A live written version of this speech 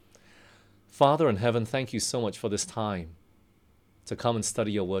Father in heaven, thank you so much for this time to come and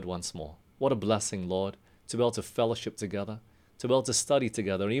study your word once more. What a blessing, Lord, to be able to fellowship together, to be able to study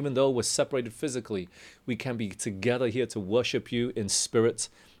together. And even though we're separated physically, we can be together here to worship you in spirit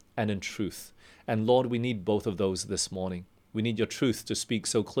and in truth. And Lord, we need both of those this morning. We need your truth to speak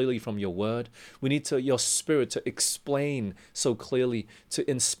so clearly from your word. We need your spirit to explain so clearly, to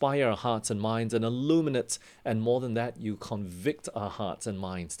inspire our hearts and minds and illuminate. And more than that, you convict our hearts and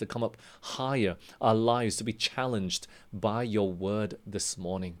minds to come up higher, our lives to be challenged by your word this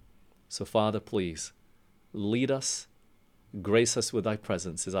morning. So Father, please lead us, grace us with thy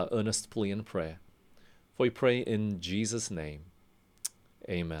presence is our earnest plea and prayer. For we pray in Jesus' name.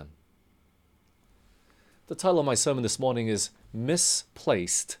 Amen. The title of my sermon this morning is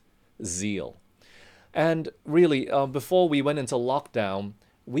Misplaced, Zeal. And really, before we went into lockdown,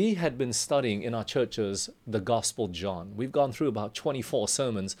 we had been studying in our churches the Gospel John. We've gone through about 24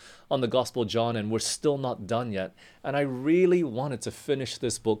 sermons on the Gospel John, and we're still not done yet. And I really wanted to finish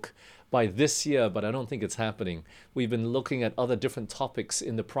this book by this year, but I don't think it's happening. We've been looking at other different topics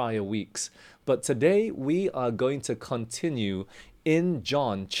in the prior weeks. But today we are going to continue in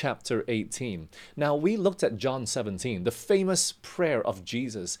John chapter 18. Now, we looked at John 17, the famous prayer of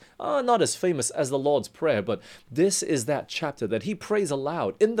Jesus. Not as famous as the Lord's Prayer, but this is that chapter that he prays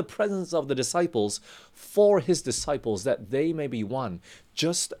aloud in the presence of the disciples for his disciples, that they may be one,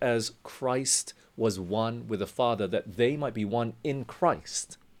 just as Christ was one with the Father, that they might be one in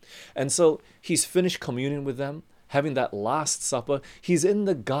Christ. And so he's finished communion with them, having that Last Supper. He's in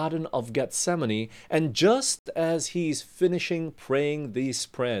the Garden of Gethsemane, and just as he's finishing praying these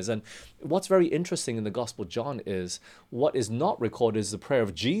prayers, and what's very interesting in the Gospel John is what is not recorded is the prayer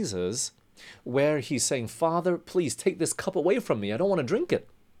of Jesus, where he's saying, Father, please take this cup away from me. I don't want to drink it.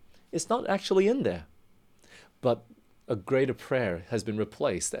 It's not actually in there. But a greater prayer has been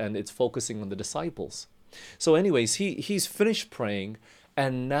replaced, and it's focusing on the disciples. So anyways, he's finished praying,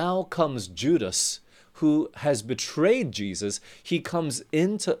 and now comes Judas, who has betrayed Jesus. He comes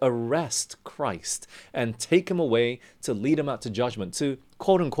in to arrest Christ and take him away to lead him out to judgment, to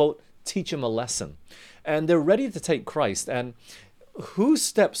quote unquote teach him a lesson. And they're ready to take Christ. And who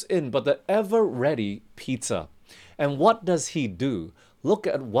steps in but the ever ready Peter? And what does he do? Look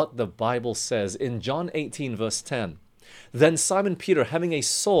at what the Bible says in John 18 verse 10. Then Simon Peter, having a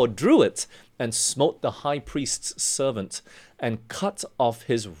sword, drew it and smote the high priest's servant and cut off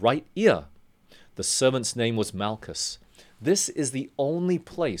his right ear. The servant's name was Malchus. This is the only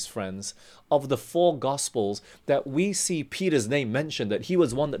place, friends, of the four Gospels that we see Peter's name mentioned, that he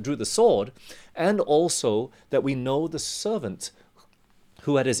was one that drew the sword, and also that we know the servant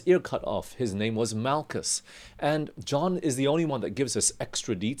who had his ear cut off, his name was Malchus. And John is the only one that gives us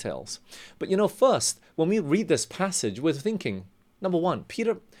extra details. But first, when we read this passage, we're thinking, number one,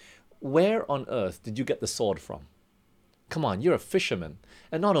 Peter, where on earth did you get the sword from? Come on, you're a fisherman.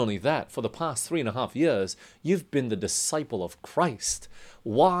 And not only that, for the past 3.5 years, you've been the disciple of Christ.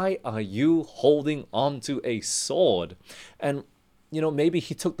 Why are you holding on to a sword? And maybe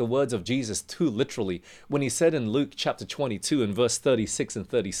he took the words of Jesus too literally when he said in Luke chapter 22 and verse 36 and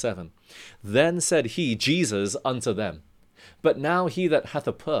 37, Then said he, Jesus, unto them, But now he that hath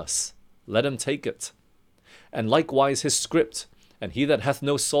a purse, let him take it, and likewise his scrip. And he that hath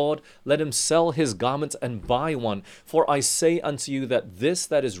no sword, let him sell his garment and buy one. For I say unto you that this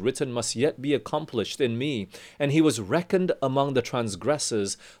that is written must yet be accomplished in me. And he was reckoned among the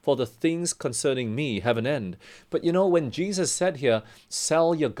transgressors, for the things concerning me have an end. But when Jesus said here,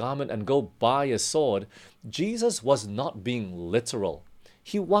 sell your garment and go buy a sword, Jesus was not being literal.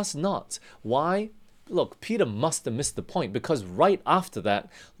 He was not. Why? Look, Peter must have missed the point, because right after that,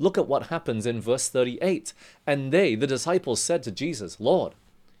 look at what happens in verse 38. And they, the disciples, said to Jesus, Lord,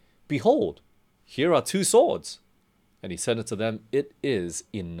 behold, here are 2 swords. And he said unto them, It is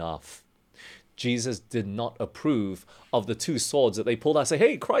enough. Jesus did not approve of the 2 swords that they pulled out and say,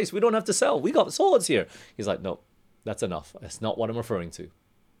 Hey, Christ, we don't have to sell. We got swords here. He's like, no, that's enough. That's not what I'm referring to.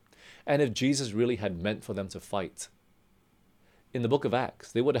 And if Jesus really had meant for them to fight, in the book of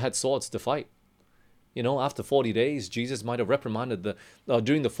Acts, they would have had swords to fight. After 40 days, Jesus might have reprimanded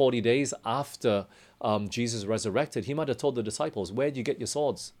during the 40 days after Jesus resurrected, he might have told the disciples, where did you get your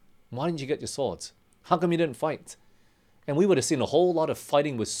swords? Why didn't you get your swords? How come you didn't fight? And we would have seen a whole lot of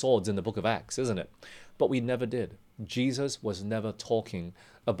fighting with swords in the book of Acts, isn't it? But we never did. Jesus was never talking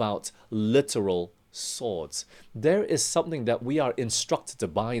about literal swords. There is something that we are instructed to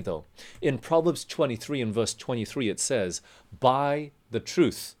buy, though. In Proverbs 23 and verse 23, it says, Buy the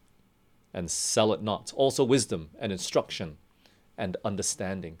truth and sell it not. Also wisdom and instruction and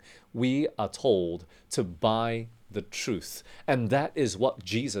understanding. We are told to buy the truth. And that is what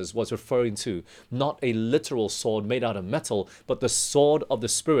Jesus was referring to. Not a literal sword made out of metal, but the sword of the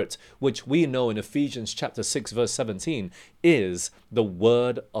Spirit, which we know in Ephesians chapter 6, verse 17, is the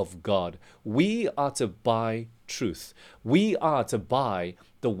word of God. We are to buy truth. We are to buy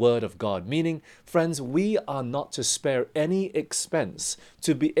the word of God. Meaning, friends, we are not to spare any expense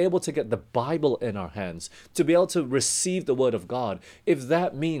to be able to get the Bible in our hands, to be able to receive the word of God. If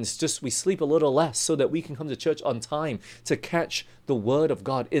that means just we sleep a little less so that we can come to church on time to catch the word of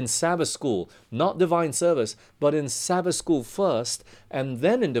God in Sabbath school, not divine service, but in Sabbath school first and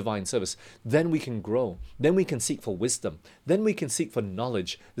then in divine service, then we can grow. Then we can seek for wisdom. Then we can seek for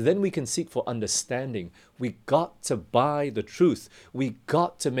knowledge. Then we can seek for understanding. We got to buy the truth. We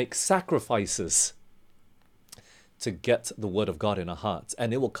got to make sacrifices to get the word of God in our hearts.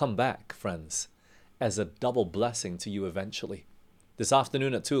 And it will come back, friends, as a double blessing to you eventually. This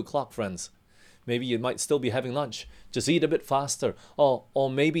afternoon at 2 o'clock, friends, maybe you might still be having lunch. Just eat a bit faster. Or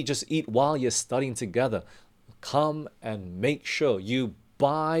maybe just eat while you're studying together. Come and make sure you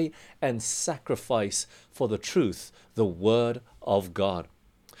buy and sacrifice for the truth, the word of God.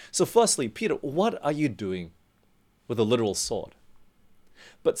 So firstly, Peter, what are you doing with a literal sword?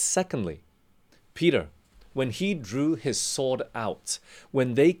 But secondly, Peter, when he drew his sword out,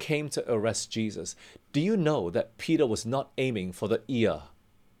 when they came to arrest Jesus, do you know that Peter was not aiming for the ear?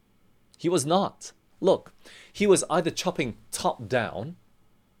 He was not. Look, he was either chopping top down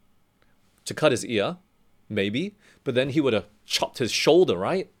to cut his ear, maybe, but then he would have chopped his shoulder,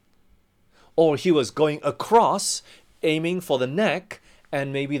 right? Or he was going across, aiming for the neck,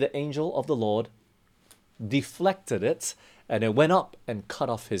 and maybe the angel of the Lord deflected it, and it went up and cut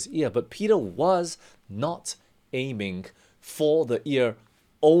off his ear. But Peter was not aiming for the ear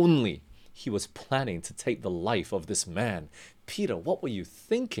only. He was planning to take the life of this man. Peter, what were you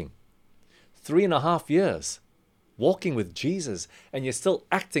thinking? 3.5 years walking with Jesus, and you're still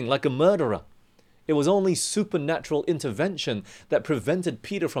acting like a murderer. It was only supernatural intervention that prevented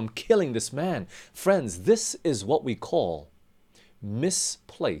Peter from killing this man. Friends, this is what we call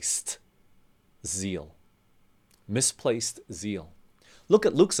misplaced zeal. Misplaced zeal. Look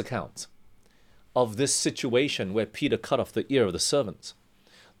at Luke's account of this situation where Peter cut off the ear of the servant.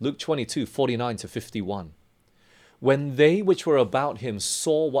 Luke 22:49-51. When they which were about him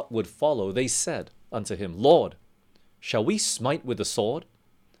saw what would follow, they said unto him, Lord, shall we smite with the sword?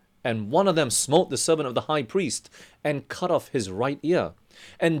 And one of them smote the servant of the high priest and cut off his right ear.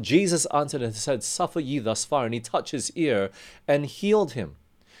 And Jesus answered and said, Suffer ye thus far. And he touched his ear and healed him.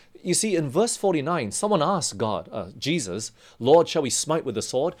 You see, in verse 49, someone asked Jesus, Lord, shall we smite with the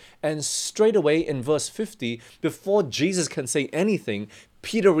sword? And straight away in verse 50, before Jesus can say anything,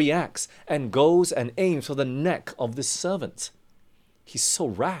 Peter reacts and goes and aims for the neck of this servant. He's so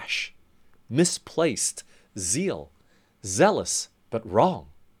rash, misplaced zeal, zealous but wrong,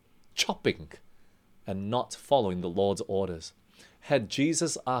 chopping and not following the Lord's orders. Had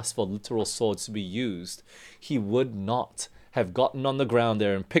Jesus asked for literal swords to be used, he would not have gotten on the ground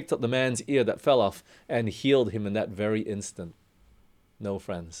there and picked up the man's ear that fell off and healed him in that very instant. No,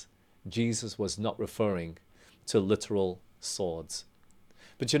 friends, Jesus was not referring to literal swords.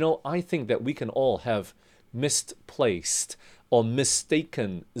 But you know, I think that we can all have misplaced or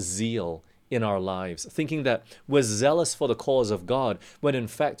mistaken zeal in our lives, thinking that we're zealous for the cause of God, when in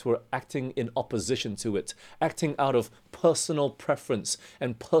fact we're acting in opposition to it, acting out of personal preference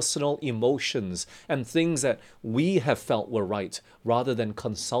and personal emotions and things that we have felt were right, rather than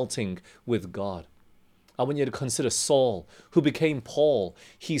consulting with God. I want you to consider Saul, who became Paul.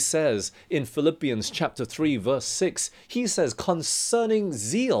 He says in Philippians chapter 3, verse 6, he says, concerning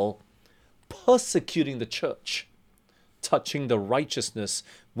zeal, persecuting the church, touching the righteousness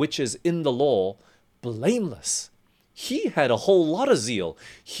which is in the law, blameless. He had a whole lot of zeal.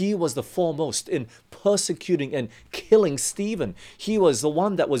 He was the foremost in persecuting and killing Stephen. He was the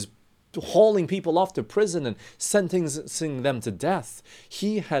one that was hauling people off to prison and sentencing them to death.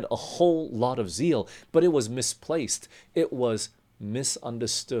 He had a whole lot of zeal, but it was misplaced. It was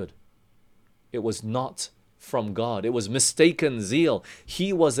misunderstood. It was not from God. It was mistaken zeal.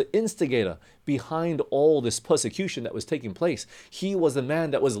 He was the instigator behind all this persecution that was taking place. He was the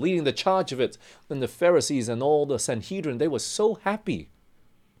man that was leading the charge of it. And the Pharisees and all the Sanhedrin, they were so happy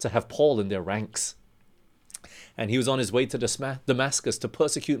to have Paul in their ranks. And he was on his way to Damascus to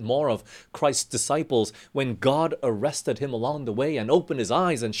persecute more of Christ's disciples when God arrested him along the way and opened his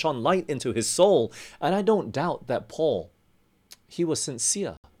eyes and shone light into his soul. And I don't doubt that Paul, he was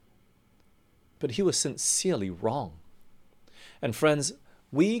sincere, but he was sincerely wrong. And friends,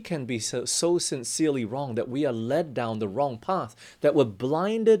 We can be so sincerely wrong that we are led down the wrong path, that we're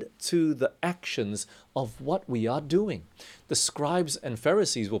blinded to the actions of what we are doing. The scribes and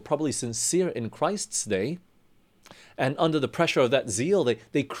Pharisees were probably sincere in Christ's day, and under the pressure of that zeal,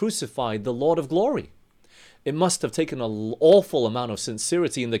 they crucified the Lord of glory. It must have taken an awful amount of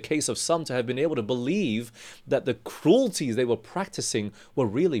sincerity in the case of some to have been able to believe that the cruelties they were practicing were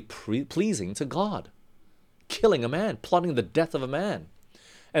really pleasing to God. Killing a man, plotting the death of a man.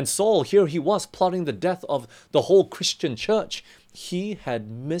 And Saul, here he was plotting the death of the whole Christian church. He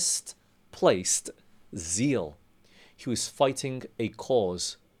had misplaced zeal. He was fighting a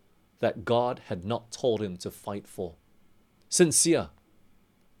cause that God had not told him to fight for. Sincere,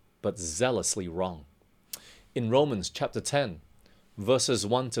 but zealously wrong. In Romans chapter 10, verses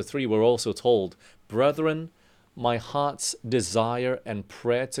 1 to 3, we're also told, "Brethren, my heart's desire and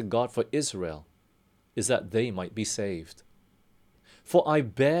prayer to God for Israel is that they might be saved. For I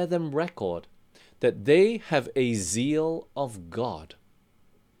bear them record that they have a zeal of God,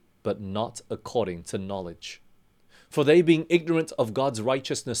 but not according to knowledge. For they, being ignorant of God's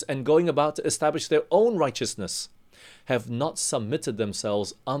righteousness and going about to establish their own righteousness, have not submitted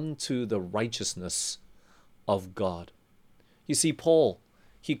themselves unto the righteousness of God." You see, Paul,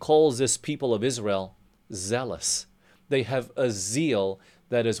 he calls this people of Israel zealous. They have a zeal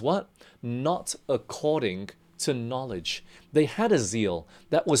that is what? Not according to knowledge. They had a zeal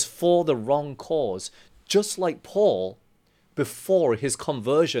that was for the wrong cause, just like Paul before his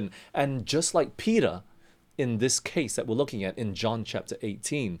conversion, and just like Peter in this case that we're looking at in John chapter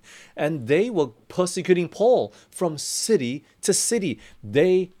 18. And they were persecuting Paul from city to city.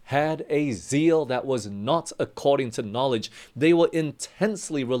 They had a zeal that was not according to knowledge. They were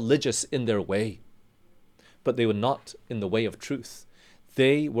intensely religious in their way, but they were not in the way of truth.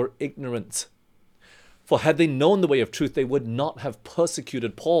 They were ignorant. For had they known the way of truth, they would not have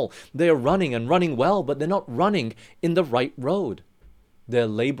persecuted Paul. They are running and running well, but they're not running in the right road. They're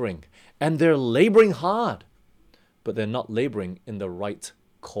laboring, and they're laboring hard, but they're not laboring in the right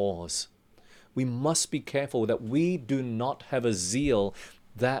cause. We must be careful that we do not have a zeal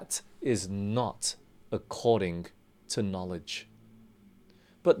that is not according to knowledge.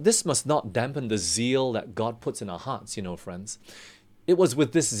 But this must not dampen the zeal that God puts in our hearts, friends. It was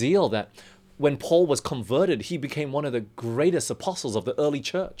with this zeal that when Paul was converted, he became one of the greatest apostles of the early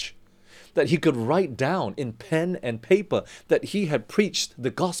church. That he could write down in pen and paper that he had preached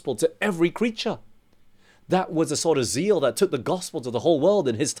the gospel to every creature. That was the sort of zeal that took the gospel to the whole world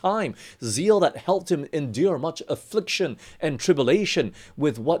in his time. Zeal that helped him endure much affliction and tribulation.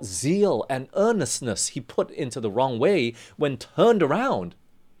 With what zeal and earnestness he put into the wrong way, when turned around,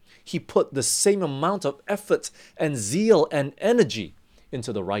 he put the same amount of effort and zeal and energy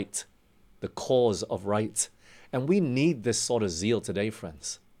into the right, the cause of right. And we need this sort of zeal today,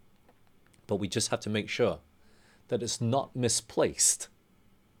 friends. But we just have to make sure that it's not misplaced,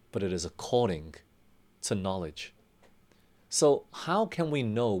 but it is according to knowledge. So how can we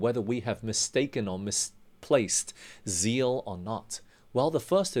know whether we have mistaken or misplaced zeal or not? Well, the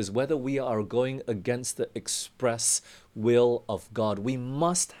first is whether we are going against the express will of God. We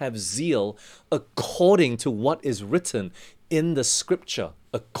must have zeal according to what is written in the scripture,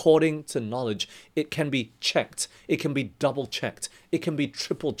 according to knowledge. It can be checked. It can be double checked. It can be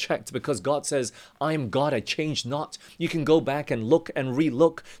triple checked, because God says, "I am God, I change not." You can go back and look and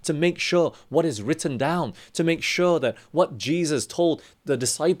re-look to make sure what is written down, to make sure that what Jesus told the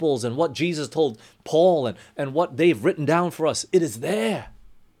disciples and what Jesus told Paul and what they've written down for us, it is there.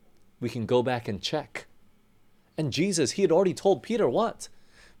 We can go back and check. And Jesus, he had already told Peter what?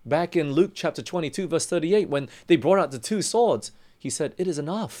 Back in Luke chapter 22, verse 38, when they brought out the two swords, he said, "It is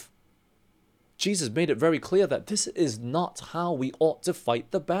enough." Jesus made it very clear that this is not how we ought to fight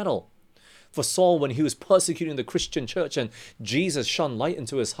the battle. For Saul, when he was persecuting the Christian church, and Jesus shone light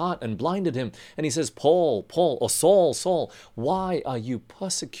into his heart and blinded him, and he says, "Paul, Paul," or "Saul, Saul, why are you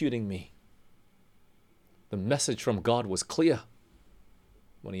persecuting me?" The message from God was clear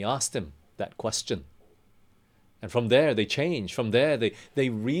when he asked him that question. And from there, they changed. From there, they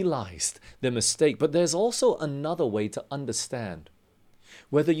realized their mistake. But there's also another way to understand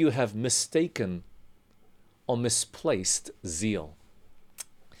whether you have mistaken or misplaced zeal.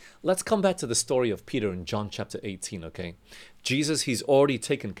 Let's come back to the story of Peter in John chapter 18, okay? Jesus, he's already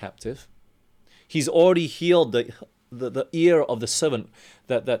taken captive. He's already healed the ear of the servant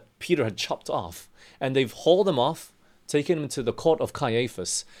that Peter had chopped off. And they've hauled him off, taken him to the court of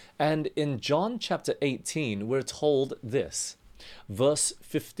Caiaphas. And in John chapter 18, we're told this, verse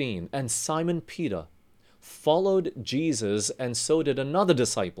 15, "And Simon Peter followed Jesus, and so did another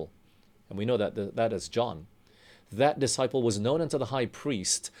disciple." And we know that is John. that disciple was known unto the high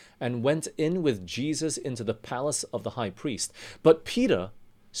priest and went in with Jesus into the palace of the high priest. But Peter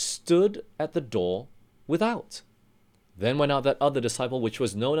stood at the door without. Then went out that other disciple which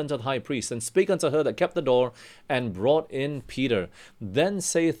was known unto the high priest, and spake unto her that kept the door, and brought in Peter. Then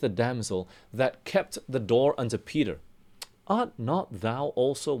saith the damsel that kept the door unto Peter, Art not thou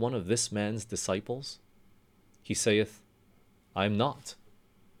also one of this man's disciples? He saith, I am not.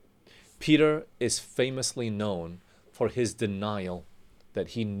 Peter is famously known for his denial that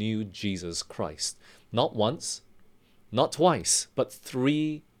he knew Jesus Christ. Not once, not twice, but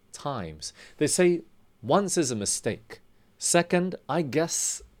 3 times. They say once is a mistake. Second, I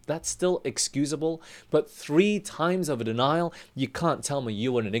guess that's still excusable. But 3 times of a denial, you can't tell me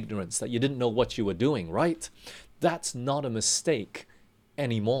you were in ignorance, that you didn't know what you were doing, right? That's not a mistake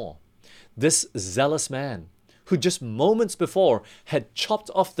anymore. This zealous man, who just moments before had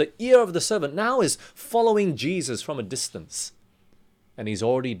chopped off the ear of the servant, now is following Jesus from a distance. And he's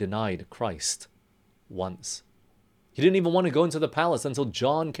already denied Christ once. He didn't even want to go into the palace until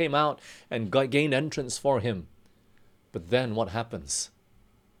John came out and gained entrance for him. But then what happens?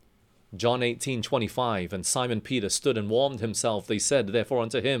 John 18:25, and Simon Peter stood and warmed himself. They said therefore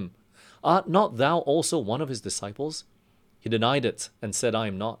unto him, Art not thou also one of his disciples? He denied it and said, I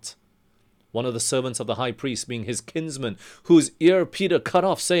am not. One of the servants of the high priest, being his kinsman, whose ear Peter cut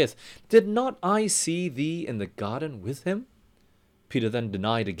off, saith, Did not I see thee in the garden with him? Peter then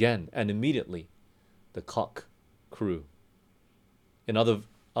denied again, and immediately the cock crew. In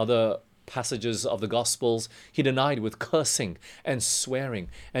other passages of the Gospels, he denied with cursing and swearing,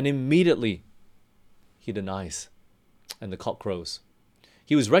 and immediately he denies, and the cock crows.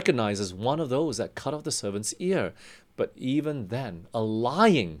 He was recognized as one of those that cut off the servant's ear, but even then, a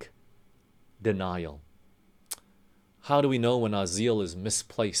lying denial. How do we know when our zeal is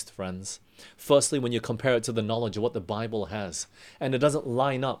misplaced, friends? Firstly, when you compare it to the knowledge of what the Bible has, and it doesn't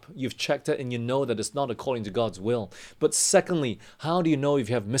line up. You've checked it and you know that it's not according to God's will. But secondly, how do you know if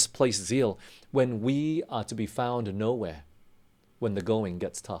you have misplaced zeal? When we are to be found nowhere, when the going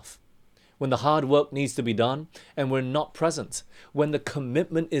gets tough, when the hard work needs to be done and we're not present, when the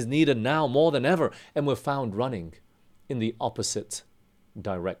commitment is needed now more than ever and we're found running in the opposite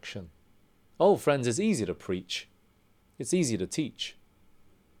direction. Oh, friends, it's easy to preach. It's easy to teach.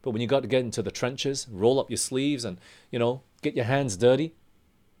 But when you got to get into the trenches, roll up your sleeves and, get your hands dirty,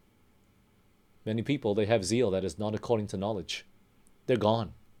 many people, they have zeal that is not according to knowledge. They're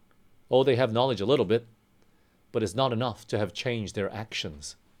gone. Oh, they have knowledge a little bit, but it's not enough to have changed their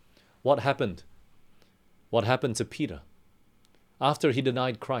actions. What happened? What happened to Peter after he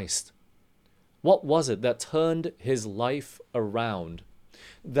denied Christ? What was it that turned his life around,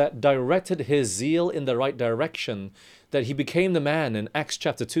 that directed his zeal in the right direction, that he became the man in Acts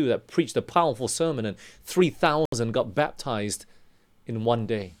chapter 2 that preached a powerful sermon and 3,000 got baptized in one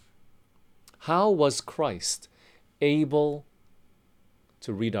day? How was Christ able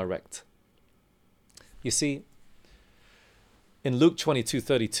to redirect? You see, in Luke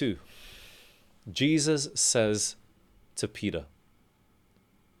 22:32, Jesus says to Peter,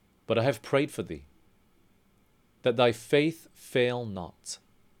 But I have prayed for thee, that thy faith fail not.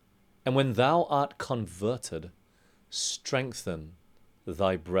 And when thou art converted, strengthen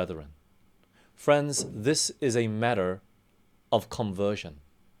thy brethren. Friends, this is a matter of conversion.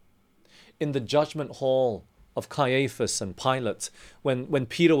 In the judgment hall of Caiaphas and Pilate, when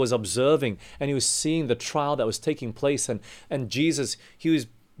Peter was observing and he was seeing the trial that was taking place, and Jesus, he was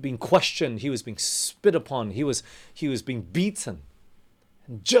being questioned, he was being spit upon, he was being beaten.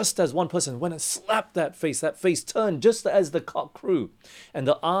 And just as one person went and slapped that face turned just as the cock crew, and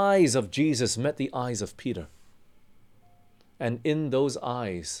the eyes of Jesus met the eyes of Peter. And in those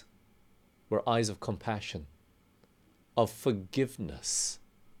eyes were eyes of compassion, of forgiveness,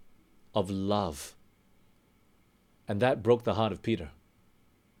 of love. And that broke the heart of Peter.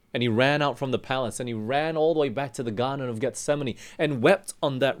 And he ran out from the palace, and he ran all the way back to the Garden of Gethsemane and wept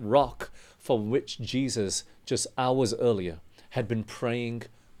on that rock for which Jesus, just hours earlier, had been praying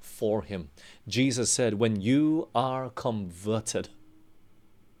for him. Jesus said, when you are converted,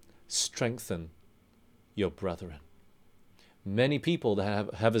 strengthen your brethren. Many people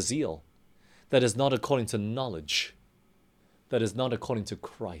that have a zeal that is not according to knowledge, that is not according to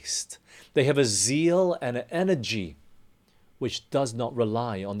Christ. They have a zeal and an energy which does not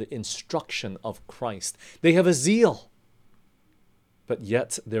rely on the instruction of Christ. They have a zeal, but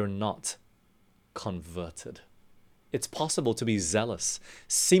yet they're not converted. It's possible to be zealous,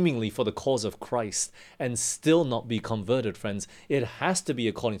 seemingly for the cause of Christ, and still not be converted, friends. It has to be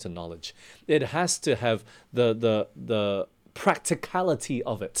according to knowledge. It has to have the practicality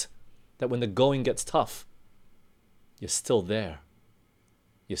of it, that when the going gets tough, You're still there.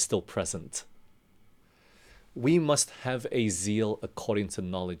 You're still present. We must have a zeal according to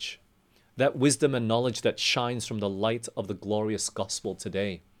knowledge. That wisdom and knowledge that shines from the light of the glorious gospel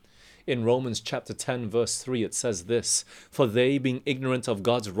today. In Romans chapter 10 verse 3 it says this, "For they, being ignorant of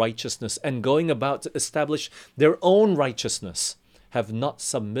God's righteousness and going about to establish their own righteousness, have not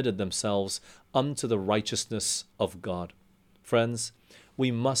submitted themselves unto the righteousness of God." Friends,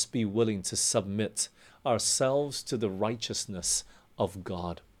 we must be willing to submit ourselves to the righteousness of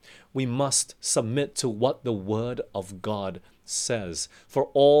God. We must submit to what the Word of God says. For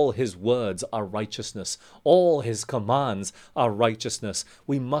all His words are righteousness. All His commands are righteousness.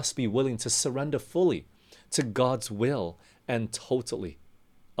 We must be willing to surrender fully to God's will and totally.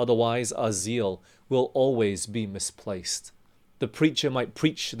 Otherwise, our zeal will always be misplaced. The preacher might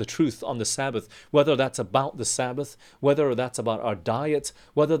preach the truth on the Sabbath, whether that's about the Sabbath, whether that's about our diet,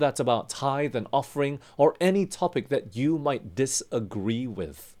 whether that's about tithe and offering, or any topic that you might disagree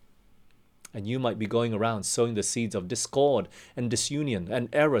with. And you might be going around sowing the seeds of discord and disunion and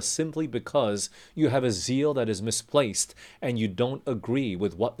error simply because you have a zeal that is misplaced and you don't agree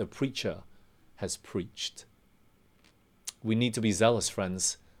with what the preacher has preached. We need to be zealous,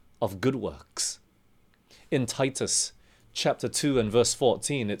 friends, of good works. In Titus chapter 2 and verse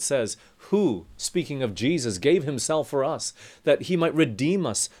 14, it says, "Who, speaking of Jesus, gave himself for us, that he might redeem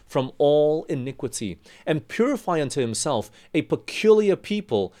us from all iniquity, and purify unto himself a peculiar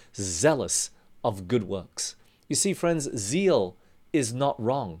people, zealous of good works." You see, friends, zeal is not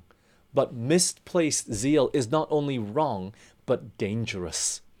wrong, but misplaced zeal is not only wrong, but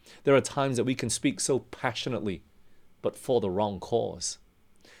dangerous. There are times that we can speak so passionately, but for the wrong cause.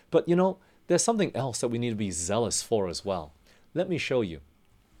 But there's something else that we need to be zealous for as well. Let me show you.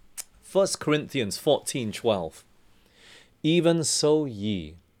 1 Corinthians 14:12. "Even so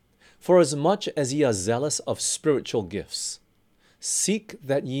ye, for as much as ye are zealous of spiritual gifts, seek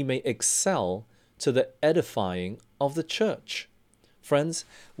that ye may excel to the edifying of the church." Friends,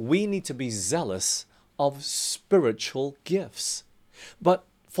 we need to be zealous of spiritual gifts. But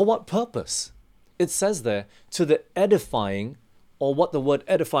for what purpose? It says there, to the edifying, or what the word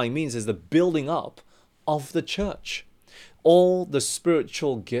edifying means is the building up of the church. All the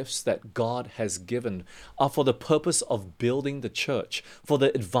spiritual gifts that God has given are for the purpose of building the church, for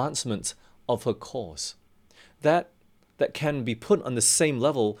the advancement of her cause. That can be put on the same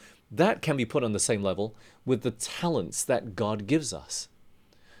level, with the talents that God gives us.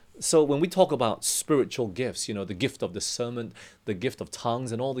 So when we talk about spiritual gifts, the gift of discernment, the gift of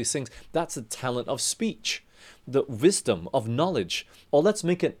tongues and all these things, that's a talent of speech. The wisdom of knowledge, or let's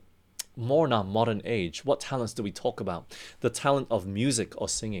make it more in our modern age. What talents do we talk about? The talent of music or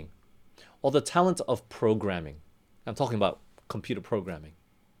singing, or the talent of programming. I'm talking about computer programming.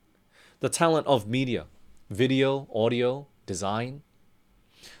 The talent of media, video, audio, design.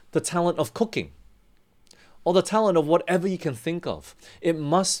 The talent of cooking, or the talent of whatever you can think of. It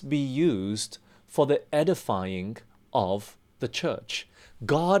must be used for the edifying of the church.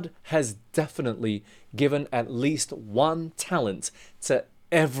 God has definitely given at least one talent to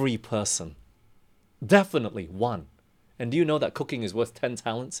every person. Definitely one. And do you know that cooking is worth 10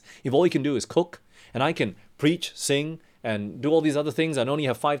 talents? If all you can do is cook, and I can preach, sing, and do all these other things, and only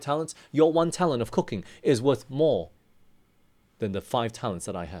have 5 talents, your one talent of cooking is worth more than the 5 talents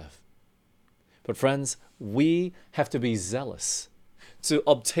that I have. But friends, we have to be zealous to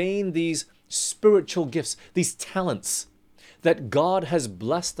obtain these spiritual gifts, these talents that God has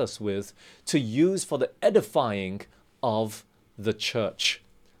blessed us with to use for the edifying of the church.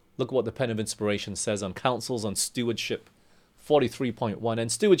 Look what the Pen of Inspiration says on counsels on stewardship, 43.1.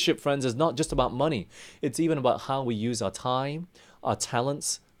 And stewardship, friends, is not just about money. It's even about how we use our time, our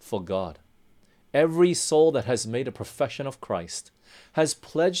talents for God. Every soul that has made a profession of Christ has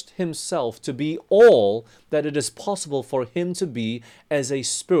pledged himself to be all that it is possible for him to be as a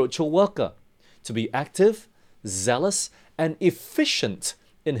spiritual worker, to be active, zealous, and efficient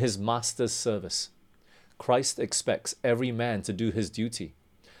in his master's service. Christ expects every man to do his duty.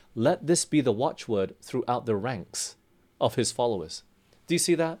 Let this be the watchword throughout the ranks of his followers. Do you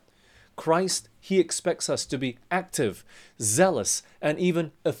see that? Christ, he expects us to be active, zealous, and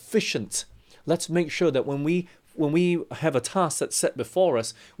even efficient. Let's make sure that when we have a task that's set before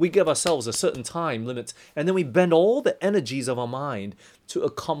us, we give ourselves a certain time limit, and then we bend all the energies of our mind to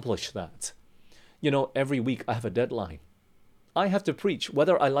accomplish that. Every week I have a deadline. I have to preach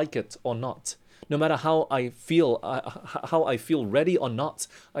whether I like it or not. No matter how I feel ready or not,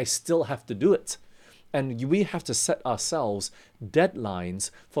 I still have to do it. And we have to set ourselves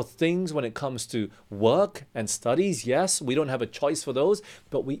deadlines for things when it comes to work and studies. Yes, we don't have a choice for those,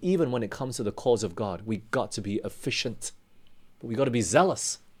 but even when it comes to the cause of God, we got to be efficient. We got to be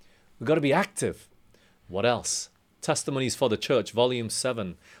zealous. We got to be active. What else? Testimonies for the Church, Volume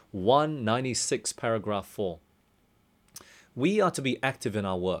 7, 196, paragraph 4. We are to be active in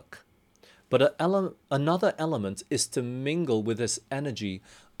our work. But another element is to mingle with this energy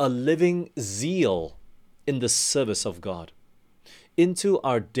a living zeal in the service of God. Into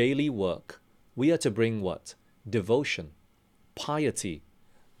our daily work, we are to bring what? Devotion, piety,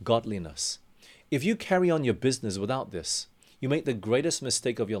 godliness. If you carry on your business without this, you make the greatest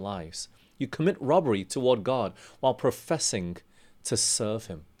mistake of your lives. You commit robbery toward God while professing to serve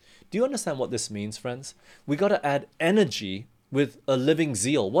Him. Do you understand what this means, friends? We got to add energy with a living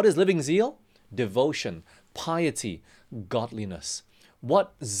zeal. What is living zeal? Devotion, piety, godliness.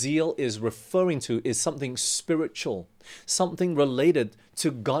 What zeal is referring to is something spiritual, something related to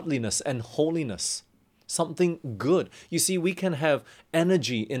godliness and holiness, something good. You see, we can have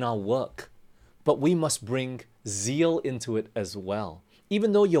energy in our work, but we must bring zeal into it as well,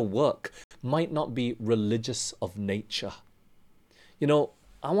 even though your work might not be religious of nature. You know,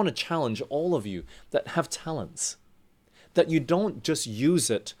 I want to challenge all of you that have talents, that you don't just use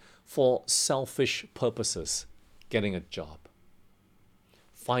it for selfish purposes, getting a job,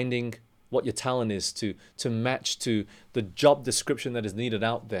 finding what your talent is to match to the job description that is needed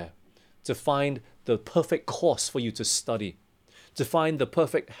out there, to find the perfect course for you to study, to find the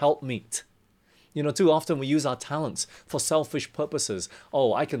perfect helpmeet. You know, too often we use our talents for selfish purposes.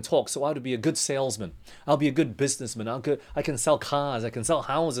 Oh, I can talk, so I ought to be a good salesman. I'll be a good businessman. I can sell cars. I can sell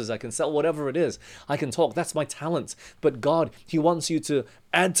houses. I can sell whatever it is. I can talk. That's my talent. But God, He wants you to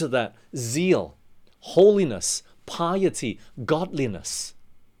add to that zeal, holiness, piety, godliness.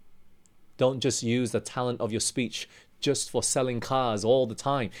 Don't just use the talent of your speech just for selling cars all the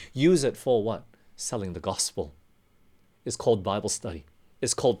time. Use it for what? Selling the gospel. It's called Bible study.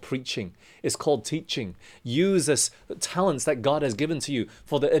 It's called preaching. It's called teaching. Use this talents that God has given to you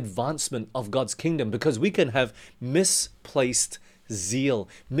for the advancement of God's kingdom, because we can have misplaced zeal,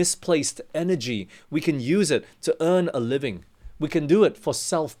 misplaced energy. We can use it to earn a living. We can do it for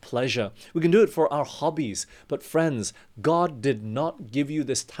self-pleasure. We can do it for our hobbies. But friends, God did not give you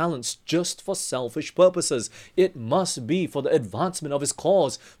this talents just for selfish purposes. It must be for the advancement of His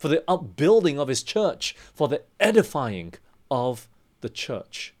cause, for the upbuilding of His church, for the edifying of the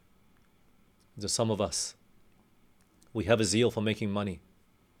church. To some of us, we have a zeal for making money.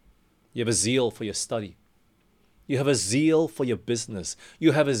 You have a zeal for your study. You have a zeal for your business.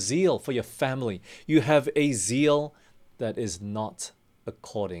 You have a zeal for your family. You have a zeal that is not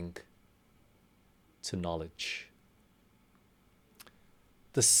according to knowledge.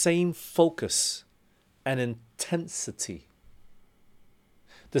 The same focus and intensity,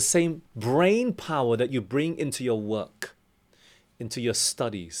 the same brain power that you bring into your work, into your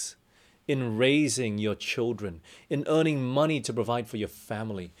studies, in raising your children, in earning money to provide for your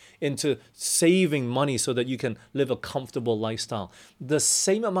family, into saving money so that you can live a comfortable lifestyle. The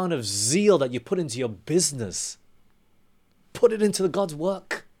same amount of zeal that you put into your business, put it into God's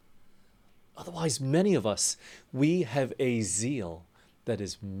work. Otherwise, many of us, we have a zeal that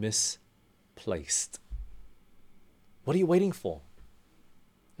is misplaced. What are you waiting for?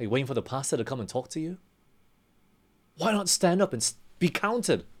 Are you waiting for the pastor to come and talk to you? Why not stand up and be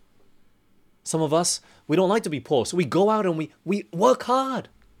counted? Some of us, we don't like to be poor, so we go out and we work hard.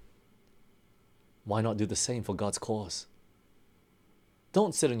 Why not do the same for God's cause?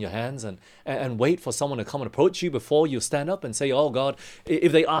 Don't sit on your hands and wait for someone to come and approach you before you stand up and say, oh God,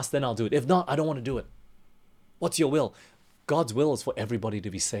 if they ask, then I'll do it. If not, I don't want to do it. What's your will? God's will is for everybody to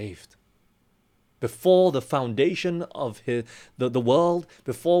be saved. Before the foundation of the world,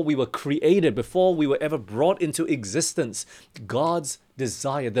 before we were created, before we were ever brought into existence, God's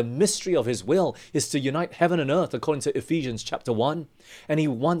desire, the mystery of His will, is to unite heaven and earth, according to Ephesians chapter 1. And He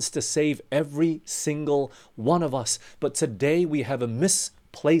wants to save every single one of us. But today we have a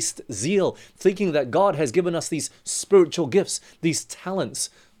misplaced zeal, thinking that God has given us these spiritual gifts, these talents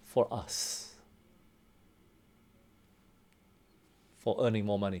for us, for earning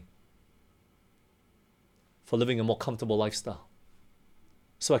more money, for living a more comfortable lifestyle,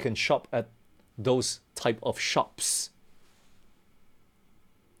 so I can shop at those type of shops,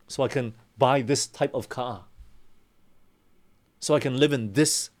 so I can buy this type of car, so I can live in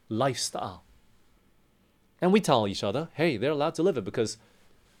this lifestyle. And we tell each other, hey, they're allowed to live it because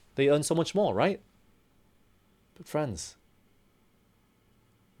they earn so much more, right? But friends,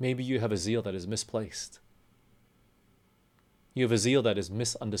 maybe you have a zeal that is misplaced. You have a zeal that is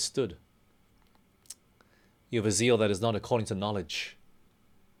misunderstood. You have a zeal that is not according to knowledge.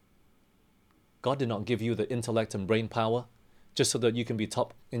 God did not give you the intellect and brain power just so that you can be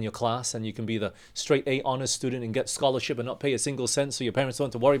top in your class and you can be the straight A honors student and get scholarship and not pay a single cent so your parents don't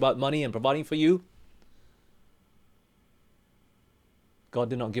have to worry about money and providing for you. God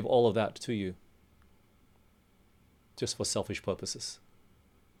did not give all of that to you just for selfish purposes.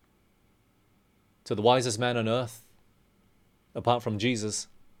 To the wisest man on earth, apart from Jesus,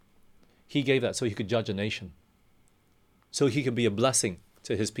 he gave that so he could judge a nation, so he could be a blessing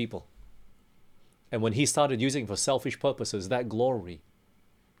to his people. And when he started using it for selfish purposes, that glory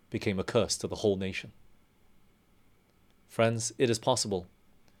became a curse to the whole nation. Friends, it is possible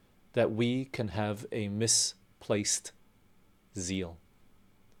that we can have a misplaced zeal.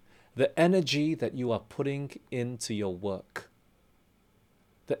 The energy that you are putting into your work,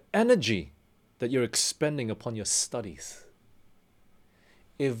 the energy that you're expending upon your studies,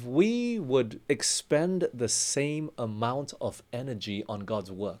 if we would expend the same amount of energy on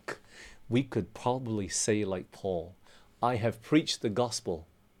God's work, we could probably say like Paul, I have preached the gospel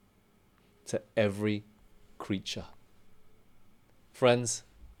to every creature. Friends,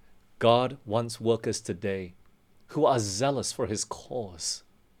 God wants workers today who are zealous for his cause,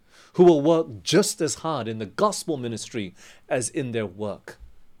 who will work just as hard in the gospel ministry as in their work.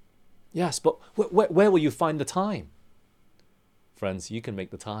 Yes, but where will you find the time? Friends, you can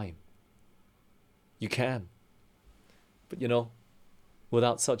make the time. You can. But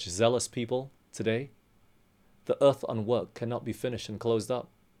without such zealous people today, the earth on work cannot be finished and closed up.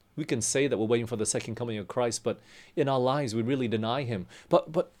 We can say that we're waiting for the second coming of Christ, but in our lives we really deny him.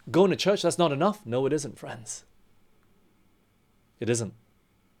 But going to church, that's not enough. No, it isn't, friends. It isn't.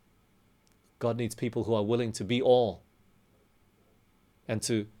 God needs people who are willing to be all and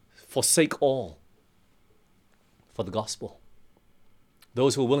to forsake all for the gospel.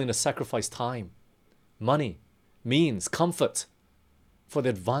 Those who are willing to sacrifice time, money, means, comfort for the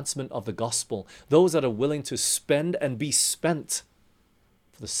advancement of the gospel. Those that are willing to spend and be spent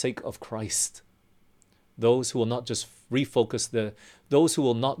for the sake of Christ. Those who will not just focus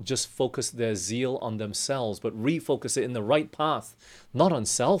their zeal on themselves, but refocus it in the right path, not on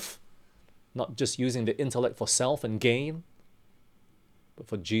self, not just using the intellect for self and gain, but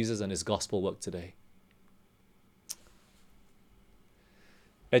for Jesus and his gospel work today.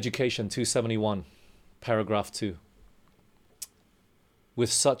 Education 271, paragraph 2.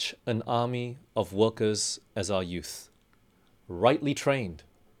 With such an army of workers as our youth, rightly trained,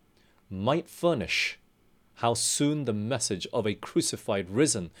 might furnish how soon the message of a crucified,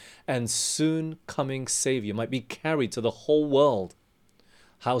 risen, and soon coming Savior might be carried to the whole world.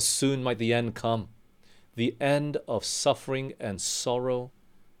 How soon might the end come, the end of suffering and sorrow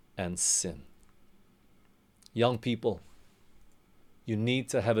and sin. Young people, you need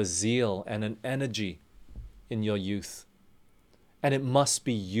to have a zeal and an energy in your youth. And it must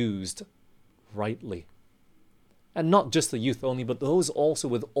be used rightly. And not just the youth only, but those also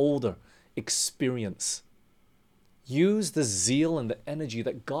with older experience. Use the zeal and the energy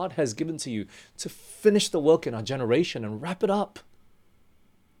that God has given to you to finish the work in our generation and wrap it up.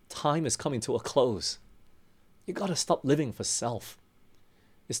 Time is coming to a close. You got to stop living for self.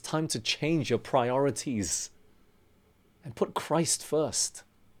 It's time to change your priorities and put Christ first.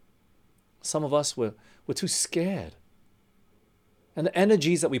 Some of us, we're too scared. And the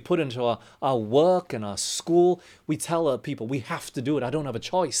energies that we put into our work and our school, we tell people, we have to do it. I don't have a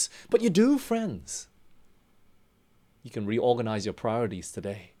choice. But you do, friends. You can reorganize your priorities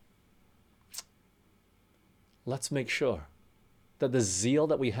today. Let's make sure that the zeal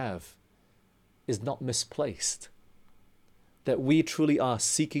that we have is not misplaced. That we truly are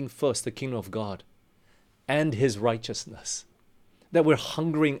seeking first the kingdom of God and his righteousness. That we're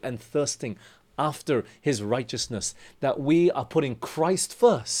hungering and thirsting after his righteousness, that we are putting Christ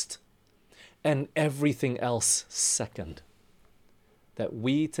first and everything else second. That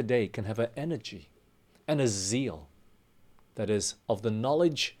we today can have an energy and a zeal that is of the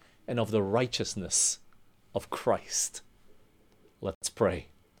knowledge and of the righteousness of Christ. Let's pray.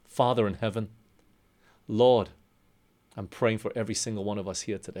 Father in heaven, Lord, I'm praying for every single one of us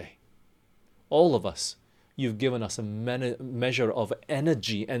here today. All of us. You've given us a measure of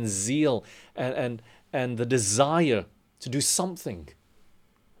energy and zeal and the desire to do something.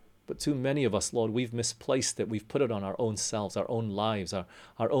 But too many of us, Lord, we've misplaced it. We've put it on our own selves, our own lives, our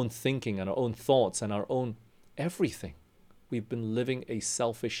own thinking and our own thoughts and our own everything. We've been living a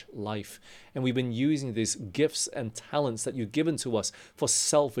selfish life, and we've been using these gifts and talents that you've given to us for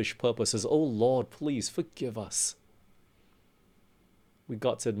selfish purposes. Oh Lord, please forgive us. We've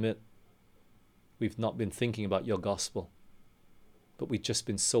got to admit, we've not been thinking about your gospel, but we've just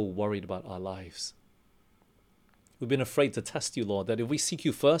been so worried about our lives. We've been afraid to test you, Lord, that if we seek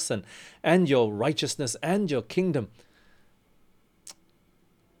you first and your righteousness and your kingdom,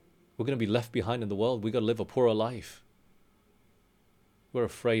 we're going to be left behind in the world. We've got to live a poorer life. We're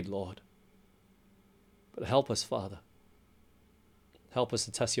afraid, Lord. But help us, Father. Help us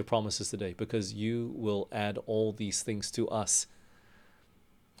to test your promises today, because you will add all these things to us.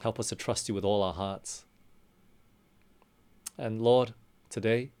 Help us to trust you with all our hearts. And Lord,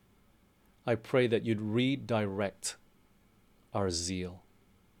 today, I pray that you'd redirect our zeal,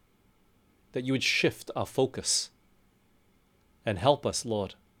 that you would shift our focus and help us,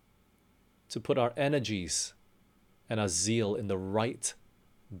 Lord, to put our energies and our zeal in the right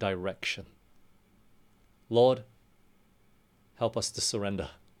direction. Lord, help us to surrender.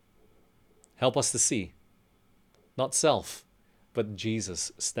 Help us to see, not self, but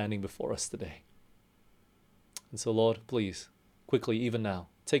Jesus standing before us today. And so, Lord, please, quickly, even now,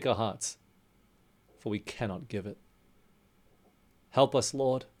 take our hearts, for we cannot give it. Help us,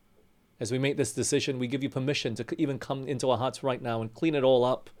 Lord, as we make this decision. We give you permission to even come into our hearts right now and clean it all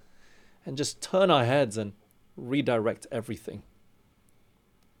up and just turn our heads and redirect everything.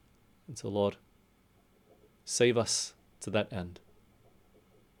 And so, Lord, save us to that end,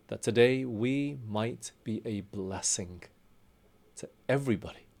 that today we might be a blessing to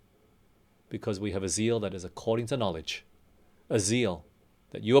everybody, because we have a zeal that is according to knowledge, a zeal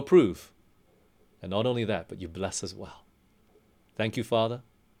that you approve, and not only that, but you bless as well. Thank you, Father,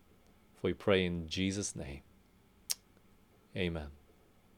 for we pray in Jesus' name. Amen.